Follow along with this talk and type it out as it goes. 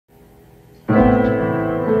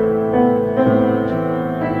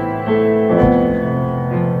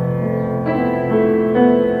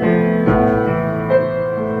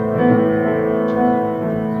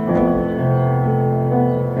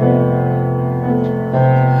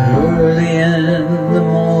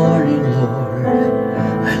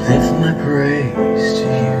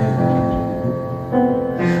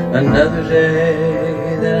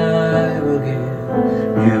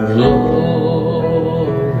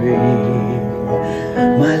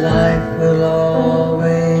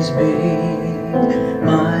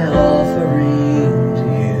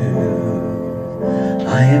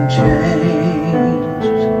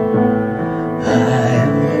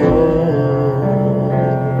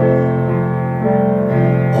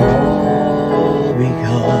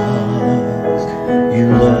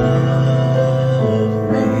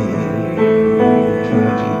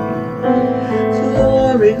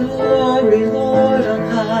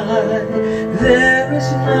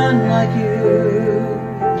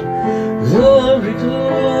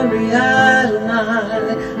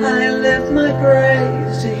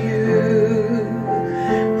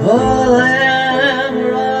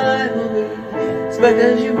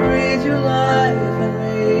because you breathe your life in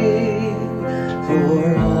me.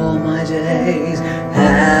 For all my days,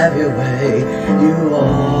 have your way. You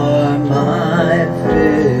are my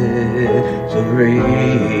victory.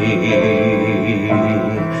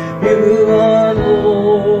 You are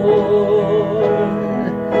Lord.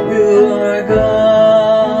 You are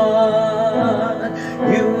God.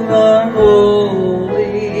 You are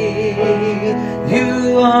holy.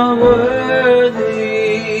 You are worthy.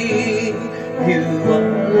 You are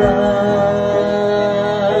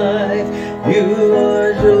life. You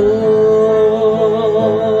are joy.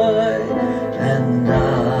 And I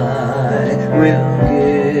will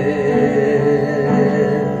give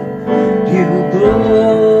you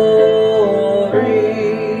glory.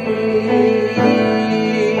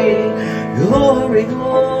 Glory,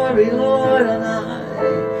 glory, Lord, and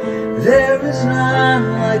there is none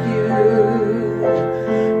like you.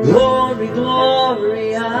 Glory,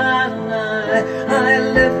 glory, Adonai, I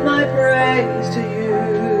lift my praise to you.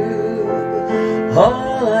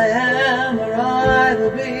 All I am or I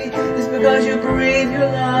will be is because you breathe your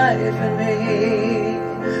life in me.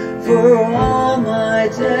 For all my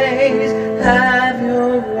days, have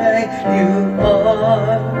your way. You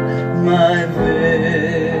are my victory.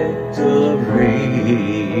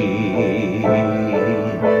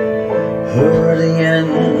 Early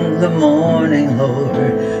in the morning, Lord,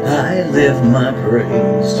 I lift my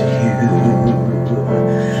praise to you.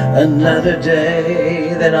 Another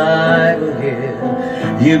day that I will give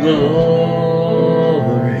you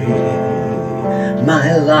glory.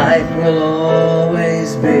 My life will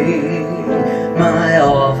always be my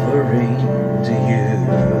offering.